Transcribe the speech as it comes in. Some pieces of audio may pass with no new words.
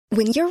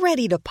When you're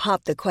ready to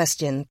pop the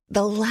question,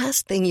 the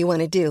last thing you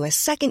want to do is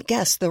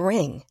second-guess the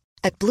ring.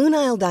 At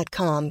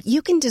BlueNile.com,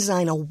 you can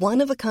design a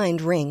one-of-a-kind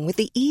ring with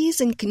the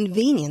ease and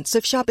convenience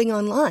of shopping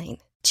online.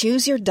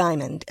 Choose your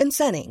diamond and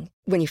setting.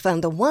 When you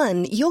find the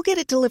one, you'll get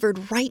it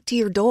delivered right to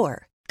your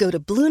door. Go to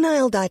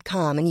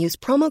BlueNile.com and use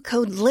promo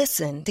code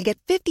LISTEN to get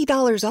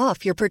 $50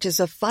 off your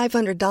purchase of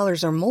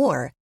 $500 or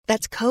more.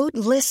 That's code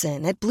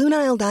LISTEN at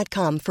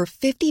BlueNile.com for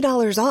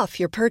 $50 off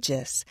your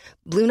purchase.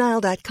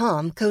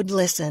 BlueNile.com, code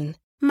LISTEN.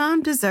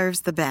 Mom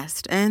deserves the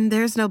best, and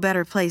there's no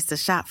better place to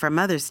shop for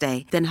Mother's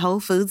Day than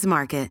Whole Foods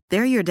Market.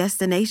 They're your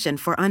destination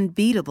for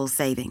unbeatable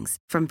savings,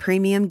 from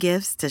premium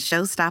gifts to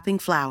show-stopping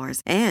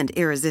flowers and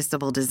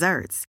irresistible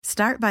desserts.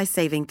 Start by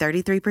saving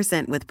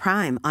 33% with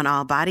Prime on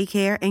all body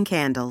care and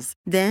candles.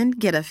 Then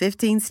get a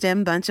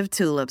 15-stem bunch of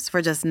tulips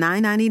for just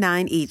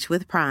 $9.99 each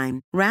with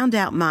Prime. Round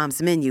out Mom's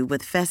menu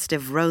with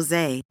festive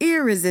rosé,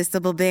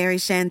 irresistible berry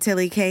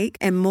chantilly cake,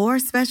 and more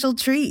special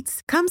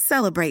treats. Come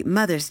celebrate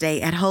Mother's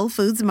Day at Whole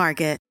Foods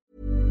Market.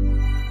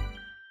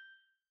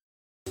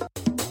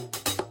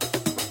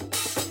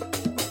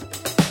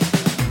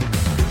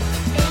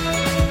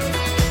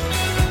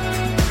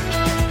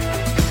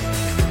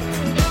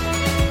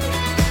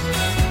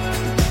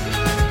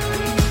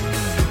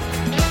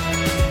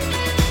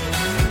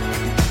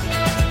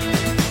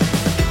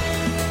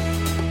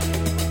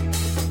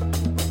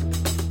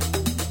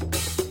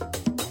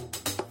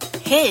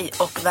 Hej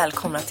och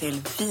välkomna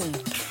till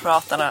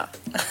Vinpratarna.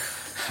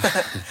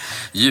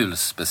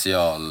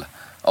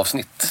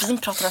 Julspecialavsnitt.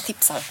 Vinpratarna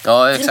tipsar.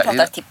 Ja, exakt.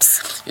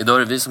 Vinpratartips. Idag är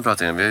det vi som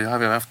pratar igen. Vi har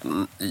haft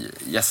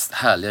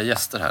härliga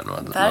gäster här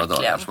några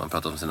dagar som har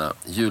pratat om sina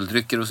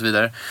juldrycker och så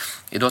vidare.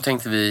 Idag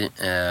tänkte vi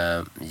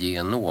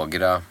ge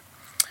några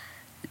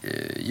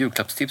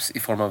julklappstips i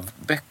form av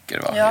böcker,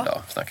 va? Ja.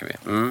 Idag snackar vi.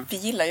 Vi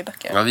gillar ju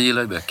böcker. Ja, vi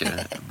gillar ju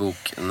böcker.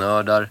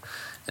 Boknördar.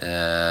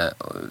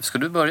 Ska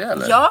du börja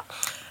eller? Ja.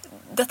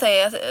 Detta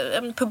är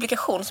en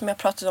publikation som jag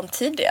pratade om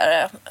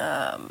tidigare,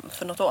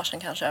 för något år sedan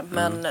kanske.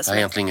 Men det är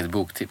egentligen inget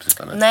boktips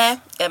utan ett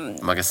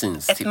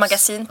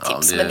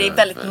magasintips. Men det är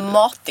väldigt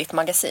matigt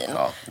magasin.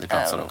 Ja, det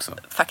passar också.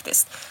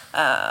 Faktiskt.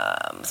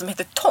 Som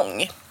heter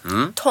Tång.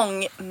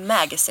 Tång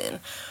Magazine.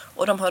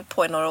 Och de har hållit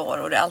på i några år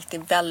och det är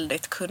alltid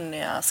väldigt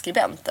kunniga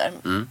skribenter.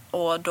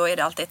 Och då är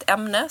det alltid ett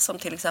ämne, som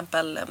till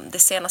exempel det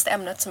senaste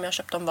ämnet som jag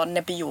köpte om var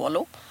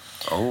Nebbiolo.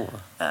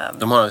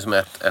 De har liksom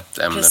ett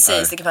ämne.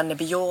 Precis, det kan vara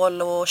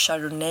Nebbiolo,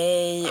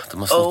 Chardonnay, de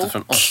har snott det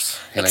från oss.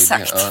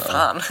 Exakt,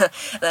 fan.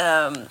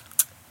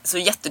 Så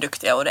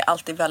jätteduktiga och det är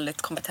alltid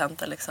väldigt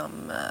kompetenta liksom,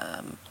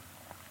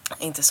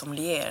 inte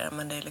sommelier,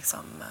 men det är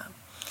liksom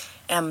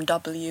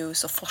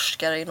MWs och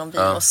forskare inom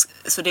vin.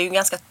 Så det är ju en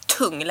ganska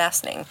tung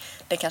läsning.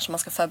 Det kanske man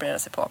ska förbereda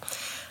sig på.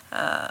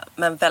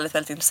 Men väldigt,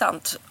 väldigt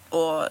intressant.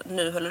 Och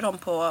nu håller de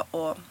på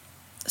att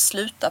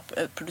sluta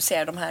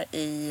producera de här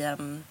i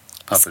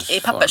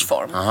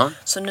pappersform.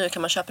 Så nu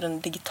kan man köpa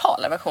den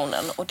digitala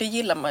versionen. Och det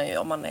gillar man ju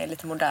om man är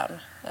lite modern.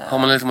 Har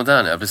man lite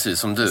modern, ja, precis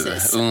som du.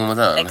 Precis. Ung och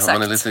modern. Exakt. Om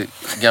man är lite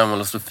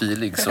gammal och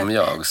stofilig som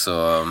jag, så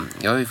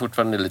jag är ju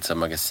fortfarande lite så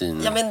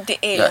magasin. Ja, men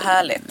det är ju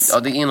härligt. Ja,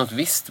 det är något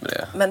visst med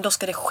det. Men då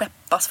ska det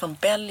skeppas från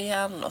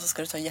Belgien och så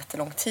ska det ta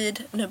jättelång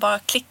tid. Nu bara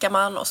klickar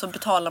man och så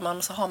betalar man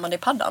och så har man det i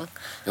paddan.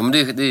 Ja, men det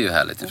är ju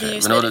härligt.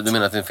 Men du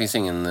menar att det finns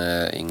ingen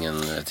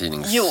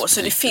tidnings... Jo,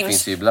 så det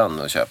finns ju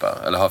ibland att köpa.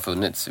 Eller har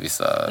funnits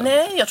vissa...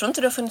 Nej, jag tror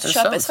inte det har funnits att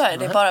köpa i Sverige.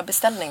 Det är bara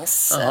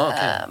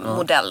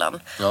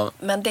beställningsmodellen. Ja.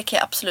 Men det kan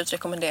jag absolut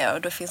rekommendera.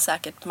 Och det finns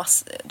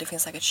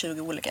säkert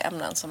 20 olika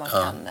ämnen som man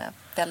kan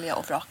välja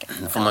och vraka.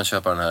 Får man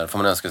köpa den här, får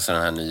man önska sig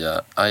den här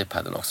nya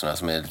iPaden också, den här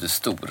som är lite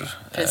stor.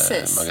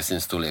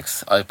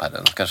 Magasinstorleks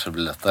iPaden. Kanske det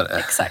blir lättare.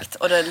 Exakt,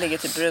 och det ligger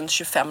typ runt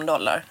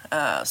 $25.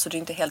 Så det är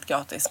inte helt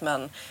gratis,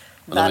 men och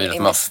de är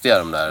rätt mastiga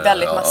de där.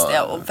 Väldigt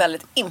mastiga och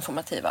väldigt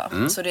informativa.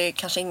 Så det är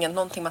kanske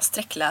någonting man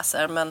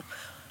sträckläser, men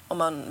om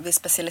man vill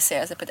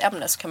specialisera sig på ett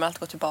ämne så kan man alltid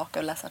gå tillbaka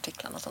och läsa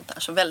artiklarna och sånt där.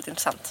 Så väldigt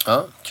intressant.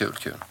 Ja, kul.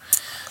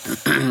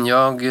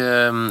 Jag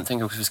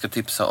tänker också att vi ska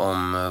tipsa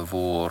om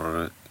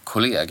vår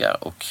kollega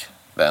och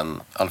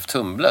vän Alf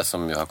Tumble,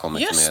 som ju har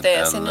kommit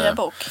med sin nya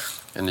bok.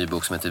 En ny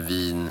bok som heter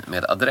Vin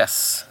med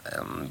adress.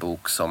 En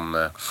bok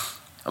som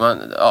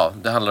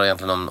det handlar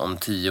egentligen om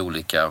 10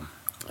 olika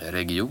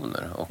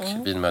regioner. Och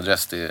Vin med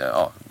adress, det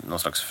är någon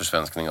slags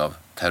försvenskning av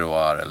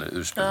terroir eller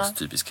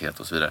ursprungstypiskhet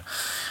och så vidare.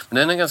 Men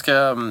den är ganska,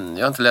 jag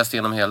har inte läst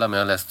igenom hela, men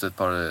jag har läst ett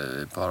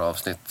par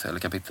avsnitt eller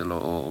kapitel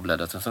och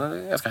bläddrat. Så den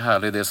är ganska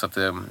härlig, dels att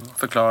det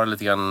förklarar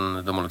lite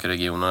grann de olika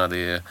regionerna. Det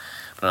är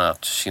bland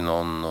annat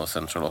Chinon och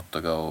Central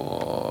Otago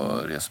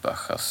och Ries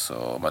Bajas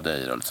och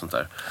Madeira och lite sånt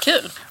där.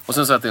 Kul! Och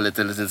sen så att det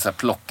är lite så här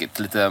plockigt,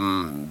 lite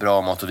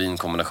bra mat- och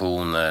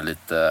vinkombinationer,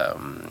 lite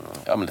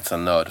så här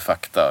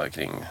nördfakta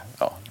kring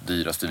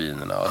dyraste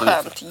vinerna.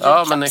 Skönt,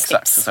 ja, men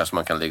exakt, så här som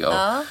man kan ligga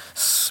och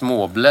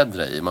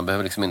småbläddra i. Man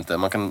behöver liksom inte,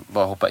 man kan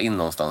bara hoppa in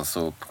någonstans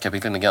och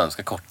kapitlen är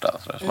ganska korta.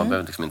 Så man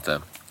behöver liksom inte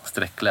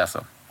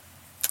sträckläsa.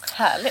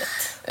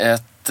 Härligt!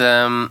 Ett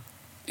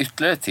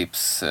ytterligare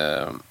tips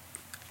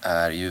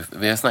är ju,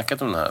 vi har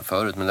snackat om det här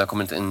förut, men det har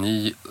kommit en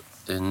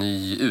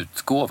ny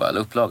utgåva eller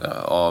upplaga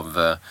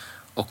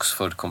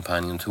Oxford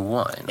Companion to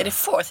Wine. Är det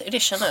 4th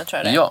edition nu, tror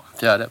jag det? Ja,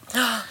 4.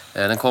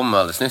 Den kom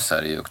alldeles nyss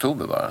här i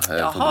oktober bara.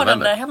 Jag har den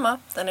där hemma.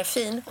 Den är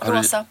fin,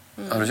 rosa.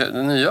 Har du köpt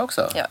den nya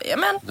också?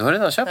 Jajamän. Du har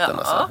redan köpt den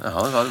alltså?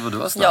 Jaha, du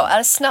var snabb. Jag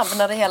är snabb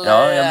när det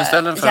gäller jag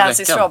beställde den för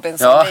Jancis veckan.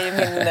 Robinson. Ja. Det är ju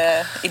min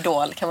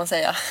idol, kan man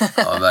säga.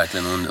 Ja,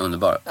 verkligen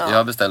underbar.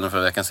 Jag beställde den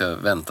förra veckan så jag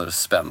väntar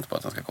spänt på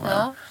att den ska komma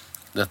hem.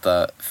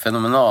 Detta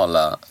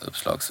fenomenala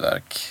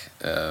uppslagsverk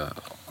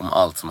om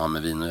allt som har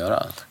med vin att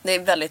göra. Det är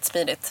väldigt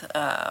smidigt.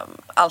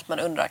 Allt man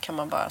undrar kan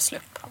man bara slå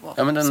upp.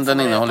 Ja, men den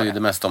innehåller ju det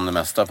mesta om det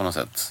mesta på något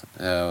sätt.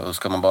 Och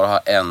ska man bara ha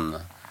ett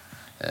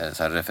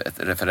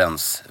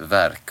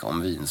referensverk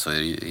om vin så är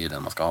det ju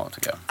den man ska ha,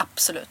 tycker jag.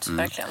 Absolut,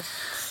 verkligen.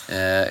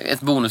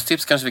 Ett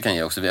bonustips kanske vi kan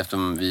ge också.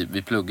 Eftersom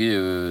vi pluggar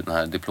ju den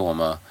här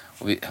diploma.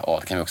 Och det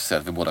kan vi också säga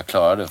att vi båda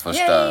klarade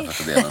första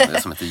delen.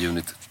 Det som heter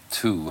Unit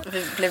 2.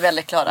 Vi blev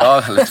väldigt glada.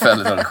 Ja,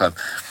 väldigt skönt.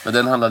 Men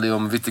den handlade ju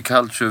om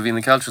viticulture och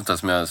viniculture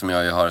som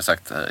jag har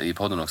sagt i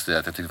podden också. Att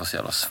jag tyckte det var så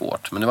jävla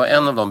svårt. Men det var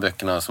en av de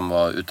böckerna som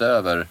var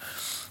utöver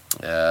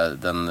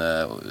den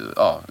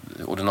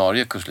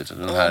ordinarie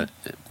kurslitteraturen. Den här,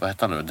 vad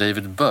heter han nu?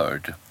 David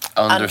Bird.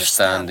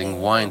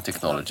 Understanding Wine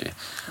Technology.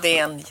 Det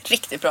är en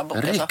riktigt bra bok.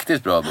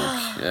 Riktigt bra bok.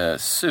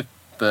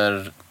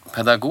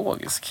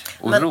 Superpedagogisk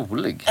och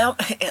rolig.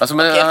 Alltså,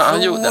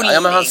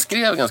 han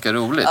skrev ganska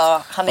roligt.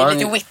 Ja, han är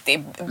lite witty.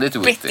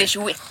 British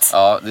wit.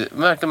 Ja,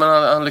 verkligen, men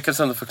han lyckades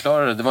ändå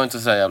förklara det. Det var inte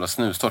så jävla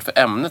snustorrt. För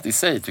ämnet i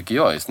sig tycker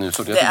jag är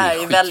snustorrt. Det är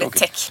ju väldigt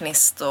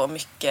tekniskt och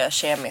mycket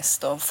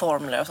kemiskt och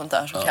formler och sånt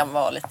där som kan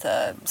vara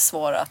lite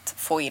svåra att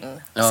få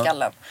in i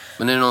skallen.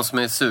 Men är det någon som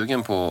är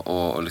sugen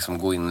på att liksom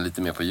gå in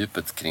lite mer på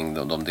djupet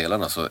kring de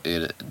delarna så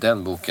är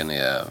den boken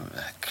är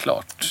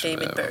klart.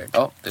 David Bird.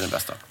 Ja, det är den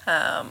bästa.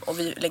 Och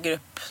vi lägger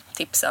upp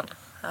tipsen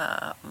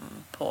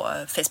på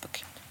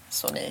Facebook.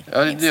 Så ni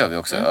det gör vi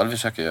också. Ja, vi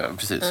försöker göra,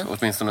 precis.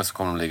 Åtminstone så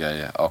kommer de ligga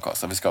i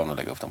Acast. Vi ska nog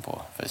lägga upp dem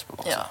på Facebook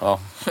också. Ja.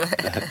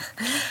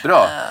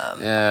 Bra.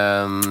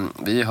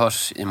 Vi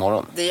hörs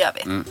imorgon. Det gör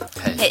vi.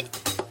 Hej.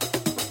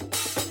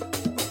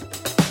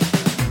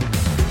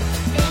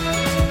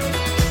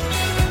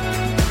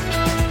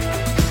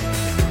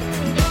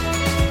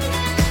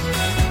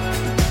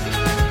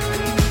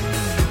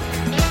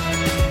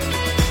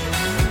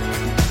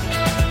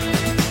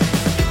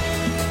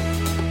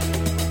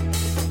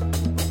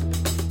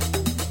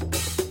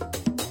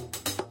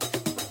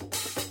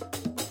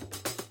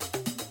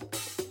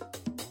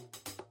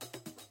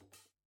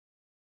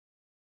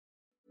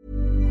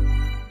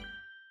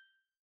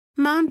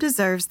 Mom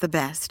deserves the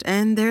best,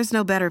 and there's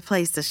no better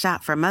place to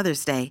shop for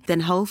Mother's Day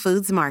than Whole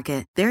Foods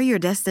Market. They're your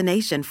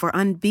destination for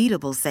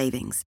unbeatable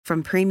savings,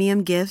 from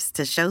premium gifts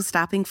to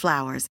show-stopping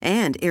flowers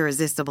and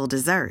irresistible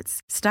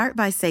desserts. Start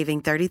by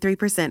saving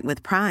 33%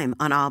 with Prime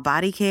on all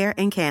body care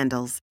and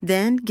candles.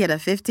 Then get a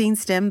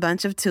 15-stem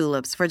bunch of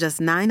tulips for just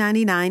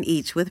 $9.99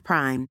 each with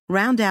Prime.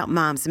 Round out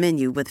Mom's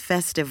menu with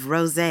festive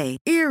rosé,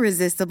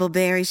 irresistible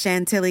berry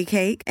chantilly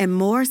cake, and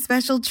more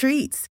special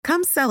treats.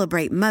 Come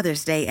celebrate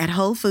Mother's Day at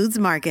Whole Foods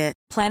Market.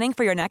 Planning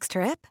for your next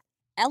trip?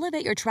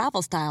 Elevate your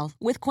travel style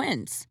with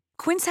Quince.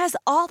 Quince has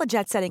all the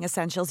jet-setting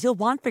essentials you'll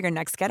want for your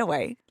next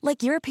getaway,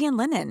 like European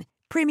linen,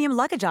 premium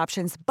luggage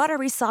options,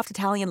 buttery soft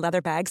Italian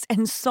leather bags,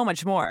 and so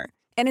much more.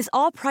 And is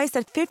all priced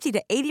at 50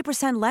 to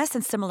 80% less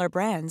than similar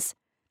brands.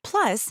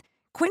 Plus,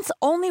 Quince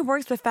only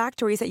works with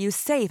factories that use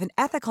safe and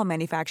ethical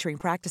manufacturing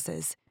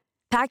practices.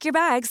 Pack your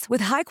bags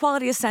with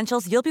high-quality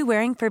essentials you'll be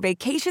wearing for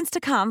vacations to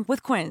come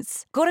with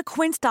Quince. Go to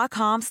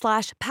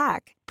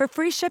quince.com/pack for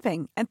free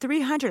shipping and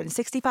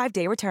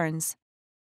 365-day returns.